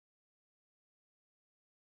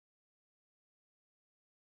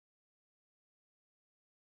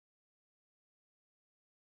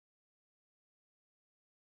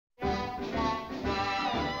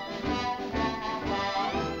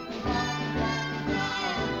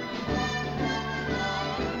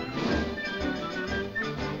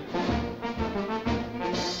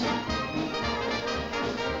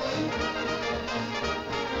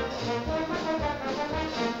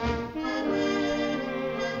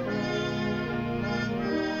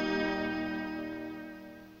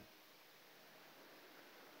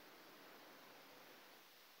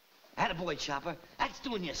Attaboy, Chopper. That's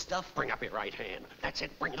doing your stuff. Bring up your right hand. That's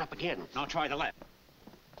it. Bring it up again. Now try the left.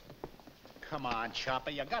 Come on, Chopper.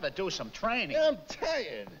 You gotta do some training. I'm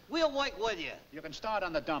tired. We'll work with you. You can start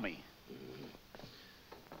on the dummy.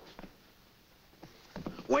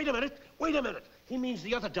 Wait a minute. Wait a minute. He means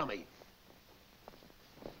the other dummy.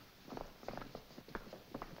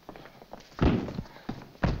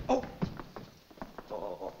 Oh.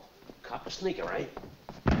 Oh. Cop a sneaker, eh?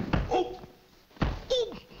 Oh.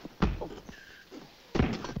 Oh.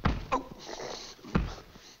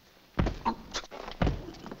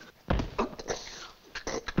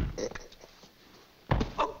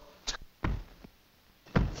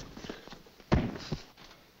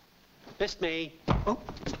 Missed me. Oh.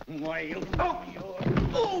 Why, you... Oh.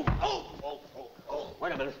 Oh. Oh. Oh. Oh.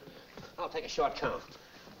 Wait a minute. I'll take a short count.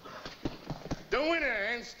 The winner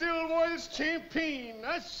and still world's champion,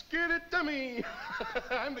 a scared dummy.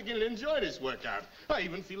 I'm beginning to enjoy this workout. I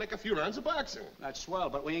even feel like a few rounds of boxing. That's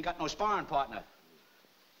swell, but we ain't got no sparring partner.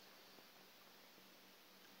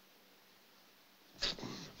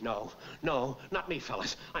 No, no, not me,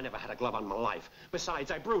 fellas. I never had a glove on my life. Besides,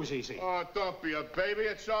 I bruise easy. Oh, don't be a baby.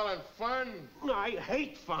 It's all in fun. I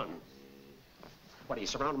hate fun. What, are you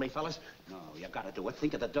surrounding me, fellas? No, you gotta do it.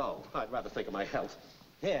 Think of the dough. I'd rather think of my health.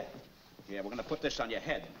 Here. Yeah, we're gonna put this on your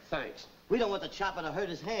head. Thanks. We don't want the Chopper to hurt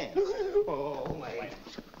his hand. Oh, wait.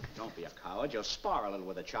 Don't be a coward. You'll spar a little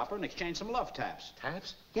with the Chopper and exchange some love taps.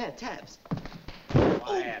 Taps? Yeah, taps.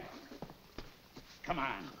 Quiet. Come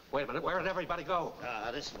on. Wait a minute. Where did everybody go?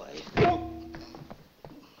 This way.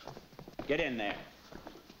 Get in there.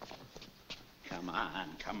 Come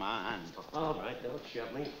on, come on. All right, don't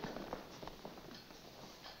shove me.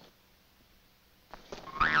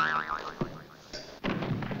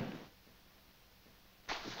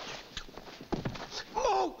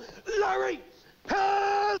 Oh, Larry!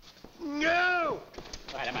 Help! No!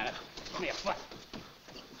 Wait a minute. Give me a foot.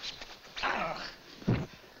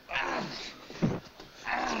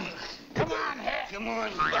 Come on, here. Come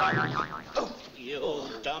on. Oh, you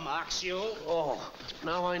dumb ox, you. Oh,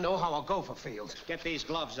 now I know how I'll go for Fields. Get these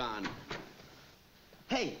gloves on.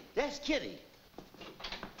 Hey, that's Kitty.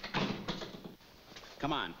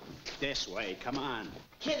 Come on. This way, come on.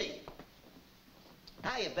 Kitty.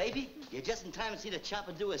 Hiya, baby. You're just in time to see the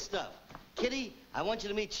Chopper do his stuff. Kitty, I want you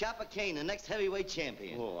to meet Chopper Kane, the next heavyweight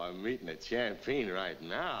champion. Oh, I'm meeting a champion right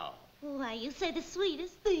now. Why, you say the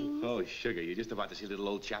sweetest things. Oh, sugar, you're just about to see little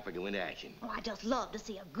old Chopper go into action. Oh, I just love to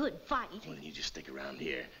see a good fight. Well, then you just stick around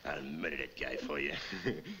here. I'll murder that guy for you.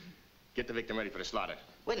 Get the victim ready for the slaughter.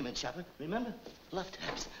 Wait a minute, Chopper. Remember? Love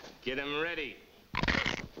taps. Get him ready.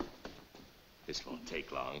 This won't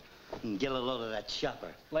take long. Get a load of that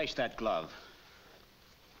Chopper. Lace that glove.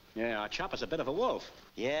 Yeah, our Chopper's a bit of a wolf.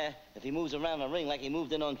 Yeah, if he moves around the ring like he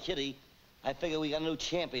moved in on Kitty, I figure we got a new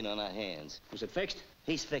champion on our hands. Was it fixed?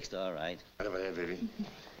 He's fixed all right. Right over there, baby.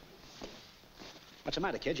 What's the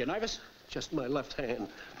matter, kid? You nervous? Just my left hand.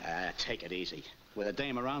 Take it easy. With a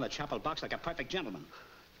dame around, the Chopper'll box like a perfect gentleman.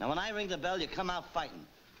 Now, when I ring the bell, you come out fighting.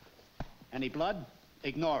 Any blood?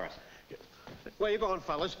 Ignore it. Where you going,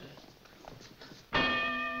 fellas?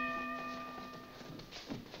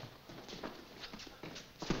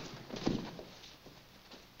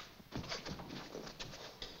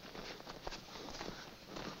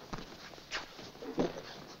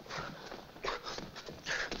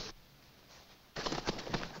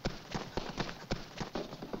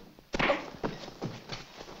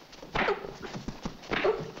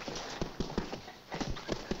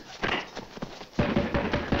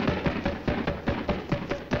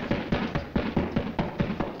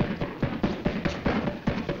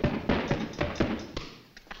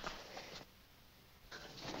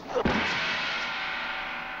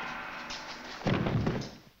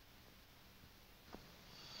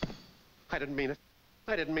 I didn't mean it.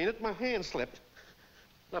 I didn't mean it. My hand slipped.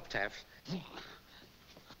 Love taps.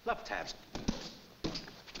 Love taps.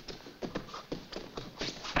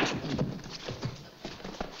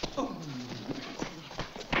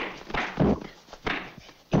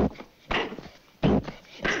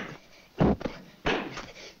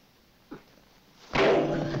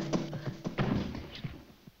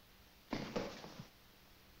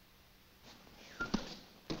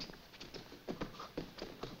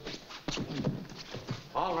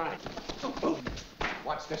 All right.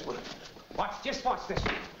 Watch this one. Just watch this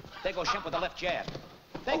one. There goes Shemp with the left jab.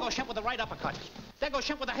 There goes Shemp with the right uppercut. There goes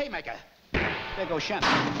Shemp with the haymaker. There goes Shemp.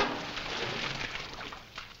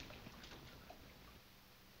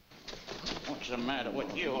 What's the matter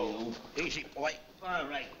with you? Easy, boy. All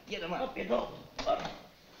right, get him up you go. What's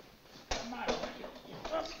the matter with you?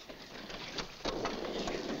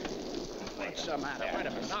 What's the matter? Wait a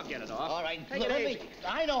minute, I'll get it off. All right, Take it let easy. me.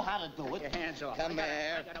 I know how to do it. Your hands off. Come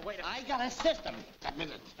here. I gotta wait a minute. I got a system. A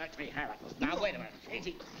minute. Let me have it. Now, wait a minute.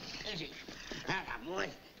 Easy. Easy. Boy.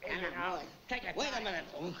 Boy. Take it. Wait a minute.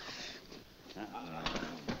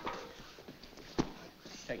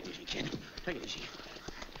 Take it easy, kid. Take it easy.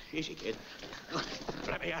 Easy, kid.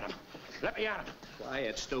 Let me at him. Let me at him.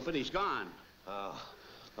 Quiet, stupid. He's gone.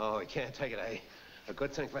 Oh, he can't take it, eh? A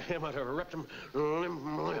good thing for him, I'd have ripped him limb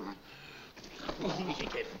from limb. Easy,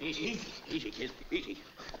 kid. Easy. Easy, kid. Easy.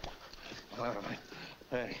 All right.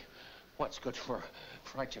 Hey, what's good for a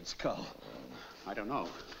fractured skull? I don't know.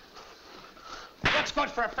 What's good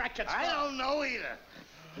for a fractured skull? I don't know either.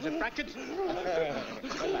 Is it fractured?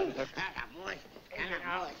 Boy.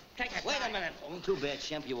 Take it. Wait a minute. Too bad,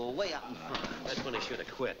 Shemp. You were way up in front. That's when he should have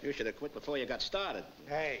quit. You should have quit before you got started.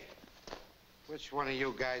 Hey, which one of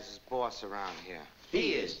you guys is boss around here?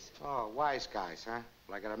 He is. Oh, wise guys, huh?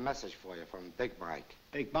 Well, I got a message for you from Big Mike.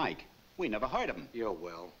 Big Mike. We never heard of him. You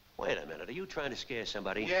will. Wait a minute. Are you trying to scare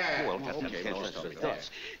somebody? Yeah. Well, cut Okay, them well, cans let's with stop it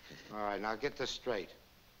this. All right, now get this straight.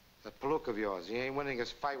 That Palook of yours, he ain't winning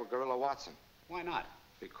his fight with Gorilla Watson. Why not?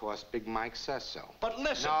 Because Big Mike says so. But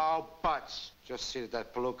listen. No buts. Just see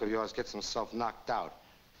that Palook of yours gets himself knocked out.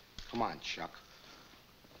 Come on, Chuck.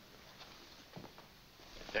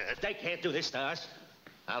 They can't do this to us.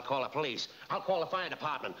 I'll call the police. I'll call the fire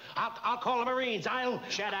department. I'll call the Marines.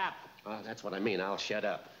 Shut up. That's what I mean. I'll shut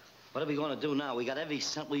up. What are we going to do now? We got every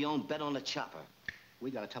cent we own bet on the chopper.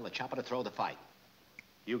 We gotta tell the chopper to throw the fight.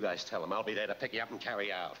 You guys tell him. I'll be there to pick you up and carry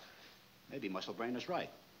you out. Maybe Muscle Brain is right.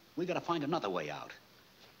 We gotta find another way out.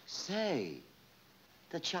 Say,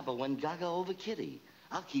 the chopper went gaga over Kitty.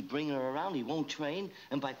 I'll keep bringing her around. He won't train,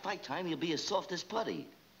 and by fight time, he'll be as soft as putty.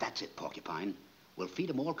 That's it, Porcupine. We'll feed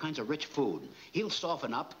him all kinds of rich food. He'll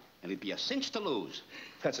soften up, and it'd be a cinch to lose.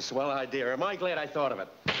 That's a swell idea. Am I glad I thought of it?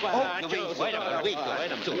 Well, wait a minute. Wait a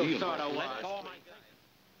minute. You thought I was.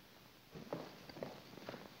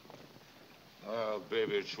 Oh,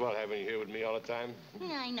 baby, it's swell having you here with me all the time.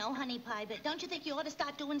 I know, honey pie, but don't you think you ought to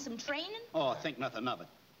start doing some training? Oh, think nothing of it.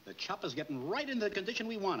 The chopper's getting right into the condition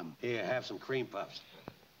we want him. Here, have some cream puffs.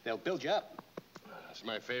 They'll build you up. That's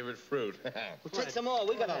my favorite fruit. Well, take some more.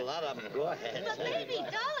 We got a lot of them. Go ahead. But baby, doll,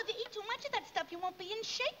 if you eat too much of that stuff, you won't be in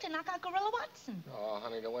shape to knock out Gorilla Watson. Oh,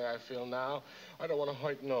 honey, the way I feel now, I don't want to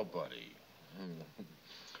hurt nobody.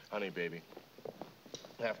 Honey, baby,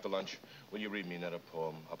 after lunch, will you read me another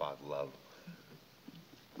poem about love?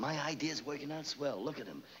 My idea's working out swell. Look at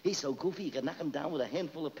him. He's so goofy you can knock him down with a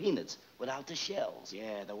handful of peanuts without the shells.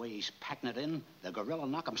 Yeah, the way he's packing it in, the gorilla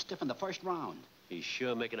knock him stiff in the first round. He's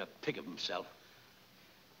sure making a pig of himself.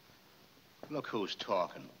 Look who's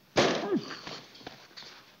talking.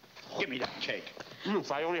 Give me that cake.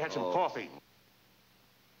 If I only had some coffee.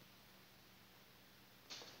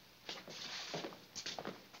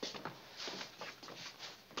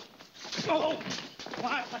 Oh!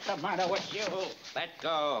 What's the matter with you? Let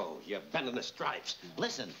go. You're bending the stripes.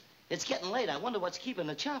 Listen, it's getting late. I wonder what's keeping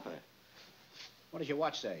the chopper. What does your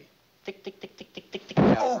watch say? Tick, tick, tick, tick, tick, tick, tick.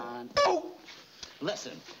 Oh!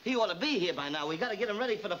 Listen, he ought to be here by now. We got to get him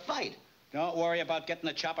ready for the fight. Don't worry about getting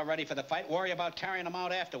the chopper ready for the fight. Worry about carrying him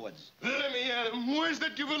out afterwards. Let me at him. Where's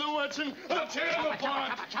that gorilla, Watson? I'll tear him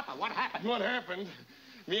apart. Chopper, what happened? What happened?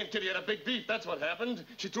 Me and Kitty had a big beef, that's what happened.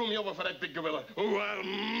 She threw me over for that big gorilla. Oh, I'll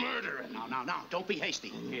murder her. No, don't be hasty.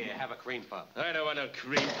 Here, have a cream puff. I don't want no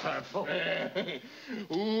cream puff.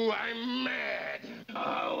 Ooh, I'm mad.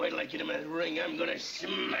 Oh, wait till I get him in that ring. I'm gonna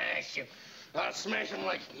smash him. I'll smash him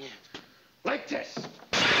like this.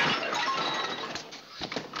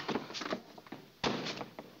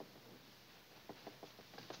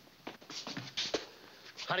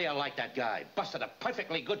 How do you like that guy? Busted a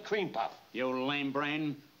perfectly good cream puff. You lame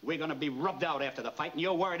brain. We're gonna be rubbed out after the fight, and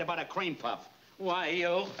you're worried about a cream puff. Why,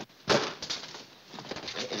 you...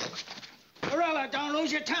 Gorilla, don't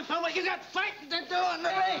lose your temper. What you got fighting to do in the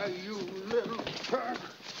ring? You little perk.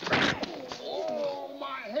 Oh,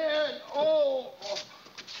 my head. Oh.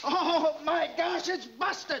 Oh, my gosh, it's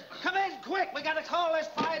busted. Come in quick. We gotta call this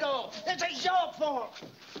fight off. This is your fault.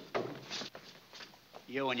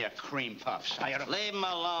 You and your cream puffs. Leave him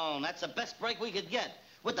alone. That's the best break we could get.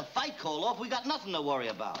 With the fight call off, we got nothing to worry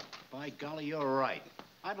about. By golly, you're right.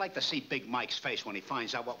 I'd like to see Big Mike's face when he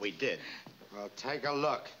finds out what we did. Well, take a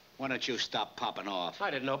look. Why don't you stop popping off?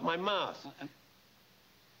 I didn't open my mouth.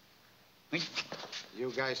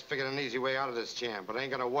 You guys figured an easy way out of this jam, but it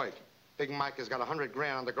ain't gonna work. Big Mike has got 100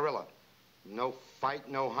 grand on the gorilla. No fight,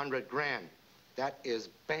 no 100 grand. That is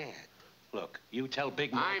bad. Look, you tell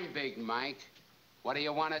Big Mike. I'm Big Mike. What do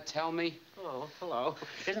you want to tell me? Oh, hello.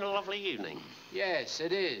 Isn't it a lovely evening? Yes,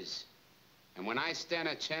 it is. And when I stand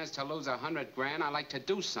a chance to lose 100 grand, I like to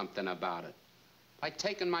do something about it. Like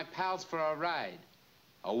taking my pals for a ride.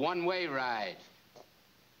 A one-way ride.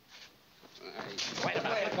 Wait a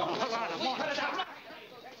minute. Hold on.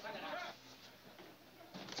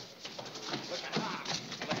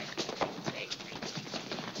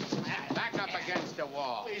 Back up against the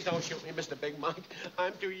wall. Please don't shoot me, Mr. Big Mike.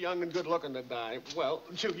 I'm too young and good-looking to die. Well,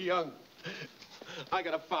 too young. I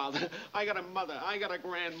got a father. I got a mother. I got a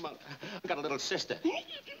grandmother. I got a little sister.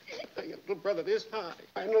 I got a little brother this high.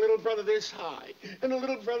 And a little brother this high. And a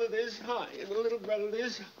little brother this high. And a little brother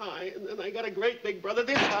this high. And then I got a great big brother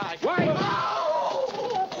this high. Wait!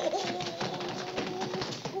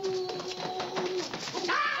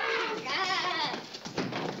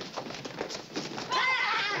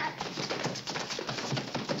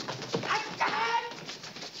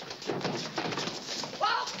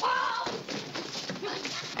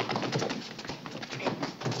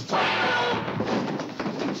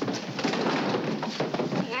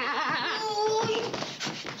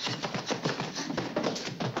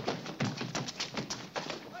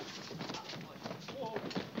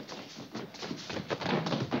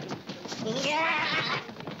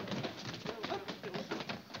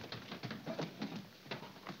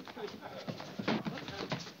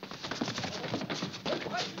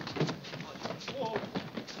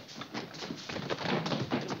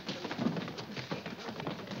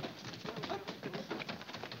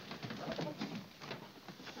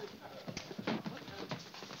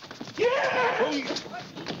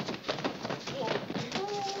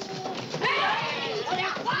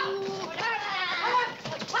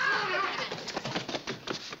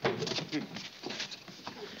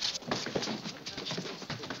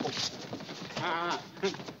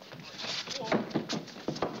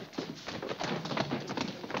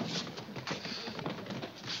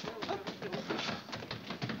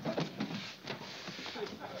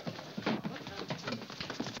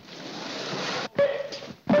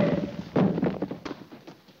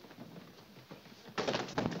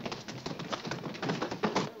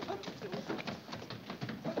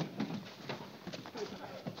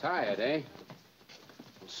 Tired, eh?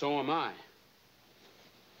 Well, so am I.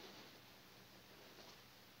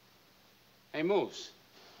 Hey, Moose.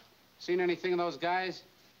 Seen anything of those guys?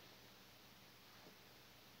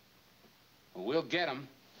 Well, we'll get them.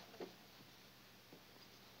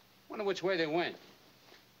 Wonder which way they went.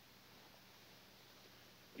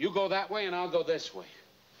 You go that way and I'll go this way.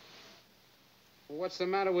 Well, what's the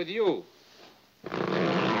matter with you?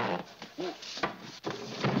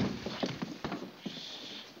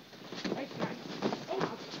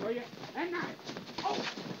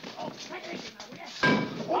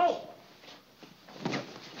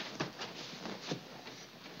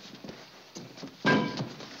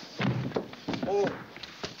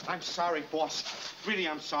 I'm sorry, boss. Really,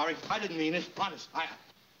 I'm sorry. I didn't mean it. Honest,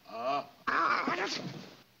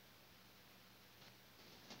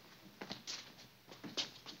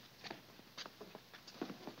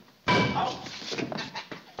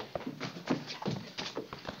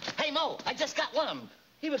 Hey, Mo, I just got one of them.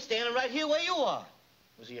 He was standing right here where you are.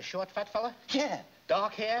 Was he a short, fat fella? Yeah.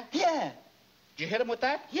 Dark hair? Yeah. Did you hit him with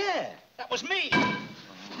that? Yeah. That was me.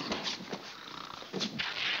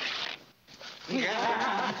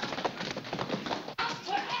 Yeah.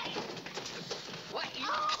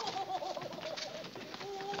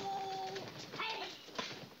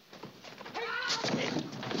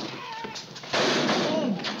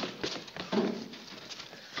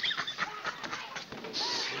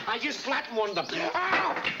 I just flattened one of them.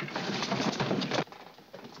 Ow!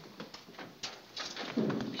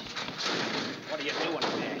 What are you doing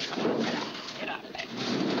there? Come on, get out of there.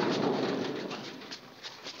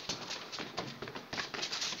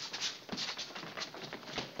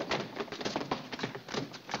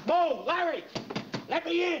 Mo, Larry, let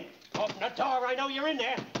me in. Open the door. I know you're in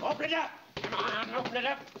there. Open it up. Come on, open it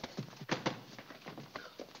up.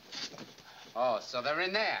 Oh, so they're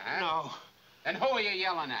in there, huh? No. And who are you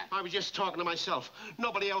yelling at? I was just talking to myself.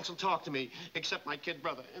 Nobody else will talk to me except my kid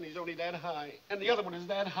brother, and he's only that high. And the other one is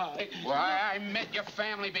that high. Well, I met your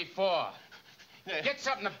family before. Yeah. Get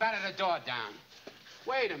something to batter the door down.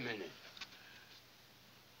 Wait a minute.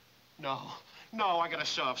 No, I got a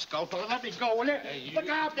soft skull, fella. Let me go, will you? Look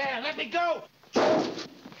out there. Let me go.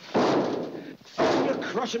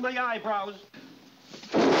 crushing my eyebrows.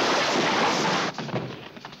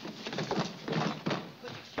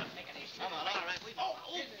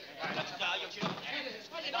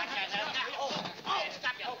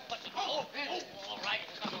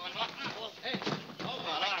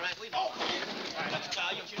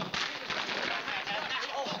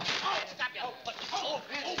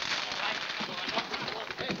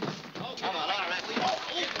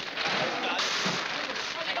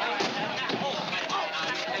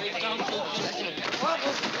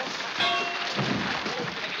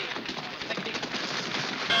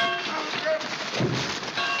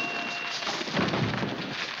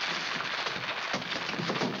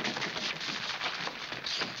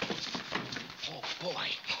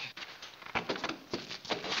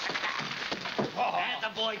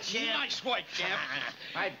 Shemp. Nice work, Shemp.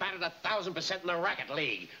 I batted 1,000% in the racket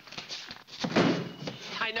league.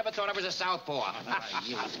 I never thought I was a southpaw.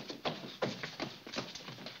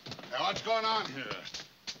 Now, what's going on here?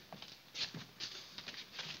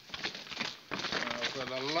 For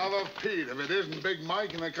the love of Pete, if it isn't Big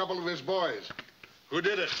Mike and a couple of his boys. Who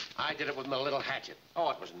did it? I did it with my little hatchet. Oh,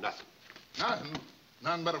 it was nothing. Nothing.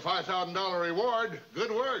 None but a $5,000 reward.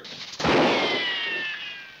 Good work.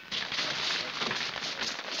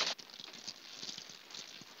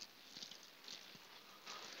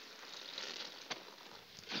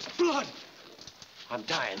 Blood! I'm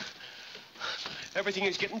dying. Everything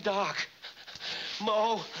is getting dark.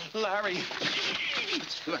 Mo, Larry.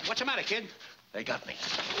 What's the matter, kid? They got me.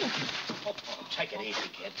 Oh, take it easy,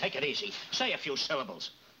 kid. Take it easy. Say a few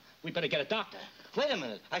syllables. We better get a doctor. Wait a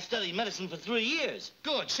minute. I studied medicine for 3 years.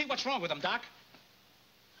 Good. See what's wrong with him, Doc.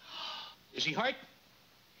 Is he hurt?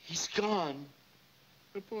 He's gone.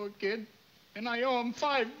 The poor kid. And I owe him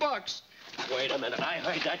 $5. Wait a minute. I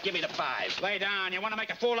heard that. Give me the 5. Lay down. You want to make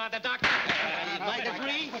a fool out of the doctor? My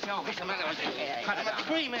degree? What's the matter with you? I'm a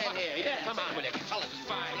degree man here. Yeah, come on with it. Tell us.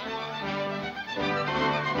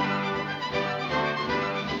 5.